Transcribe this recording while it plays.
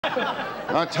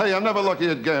I tell you, I'm never lucky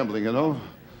at gambling, you know.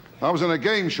 I was in a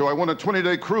game show. I won a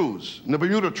 20-day cruise in the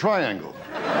Bermuda Triangle.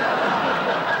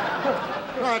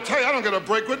 I tell you, I don't get a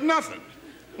break with nothing.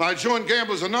 I joined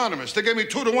Gamblers Anonymous. They gave me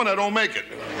 2 to 1. I don't make it.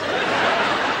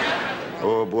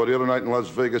 Oh, boy, the other night in Las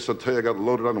Vegas, I tell you, I got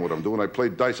loaded. I don't know what I'm doing. I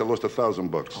played dice. I lost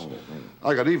 $1,000. Oh,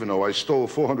 I got even, though. I stole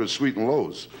 400 sweet and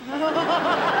lows.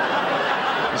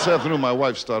 This afternoon, my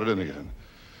wife started in again.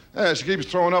 Yeah, she keeps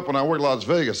throwing up when I work in Las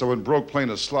Vegas. I went broke playing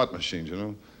the slot machines, you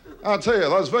know. I'll tell you,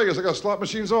 Las Vegas, I got slot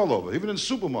machines all over, even in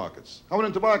supermarkets. I went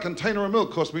in to buy a container of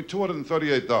milk, cost me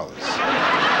 $238.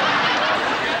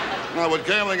 Now, with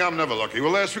gambling, I'm never lucky.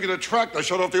 Well, last week at the track, I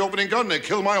shut off the opening gun and they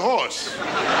killed my horse.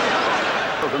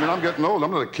 Look, I mean, I'm getting old.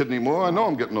 I'm not a kid anymore. I know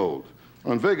I'm getting old.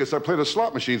 In Vegas, I played a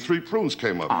slot machine. 3 prunes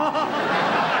came up.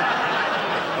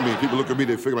 I mean, people look at me,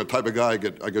 they figure I'm the type of guy I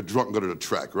get drunk and go to the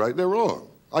track, right? They're wrong.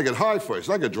 I get high first.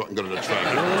 I get drunk and go to the track.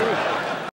 You know what I mean?